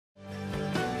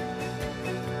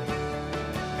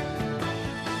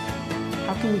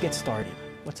can we get started?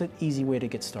 What's an easy way to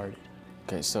get started?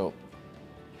 Okay, so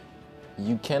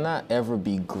you cannot ever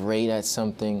be great at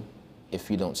something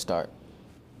if you don't start,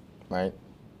 right?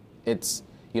 You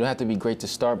don't have to be great to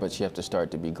start, but you have to start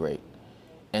to be great.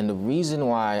 And the reason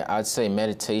why I'd say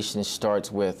meditation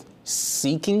starts with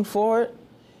seeking for it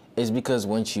is because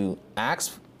once you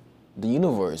ask the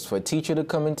universe for a teacher to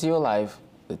come into your life,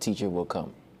 the teacher will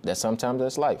come. Sometimes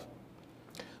that's life.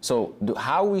 So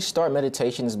how we start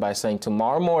meditation is by saying,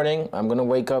 tomorrow morning, I'm going to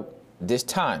wake up this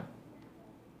time,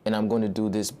 and I'm going to do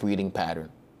this breathing pattern.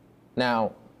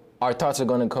 Now, our thoughts are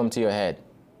going to come to your head.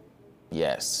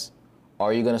 Yes.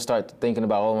 Are you going to start thinking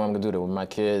about, oh, I'm going to do that with my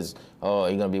kids? Oh,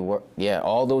 you're going to be yeah,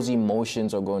 all those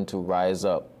emotions are going to rise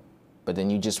up. But then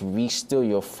you just restill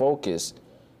your focus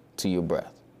to your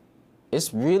breath.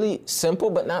 It's really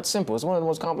simple, but not simple. It's one of the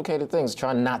most complicated things,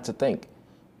 trying not to think.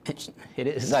 It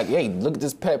is. It's like, hey, look at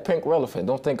this pink elephant.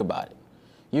 Don't think about it.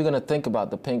 You're going to think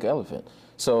about the pink elephant.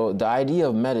 So the idea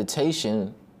of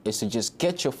meditation is to just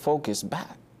get your focus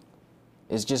back.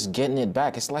 It's just getting it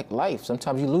back. It's like life.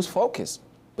 Sometimes you lose focus,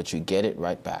 but you get it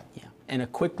right back. Yeah. And a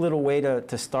quick little way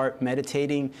to start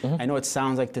meditating, I know it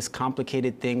sounds like this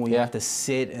complicated thing where you have to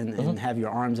sit and have your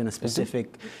arms in a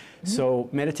specific... So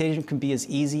meditation can be as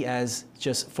easy as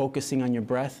just focusing on your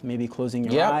breath, maybe closing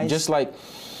your eyes. Yeah, just like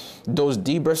those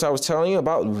deep breaths I was telling you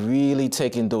about, really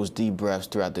taking those deep breaths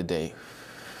throughout the day.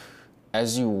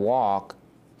 As you walk,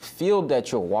 feel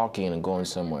that you're walking and going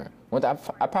somewhere. I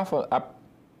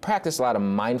practice a lot of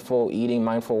mindful eating,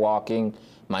 mindful walking,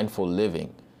 mindful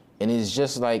living. And it's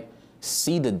just like,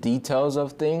 see the details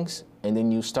of things, and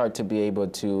then you start to be able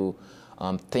to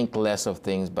think less of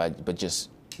things, but just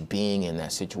being in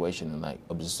that situation and like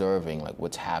observing like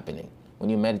what's happening. When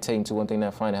you're meditating, one thing that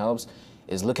I find helps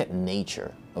is look at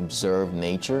nature, observe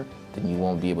nature, then you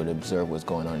won't be able to observe what's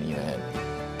going on in your head.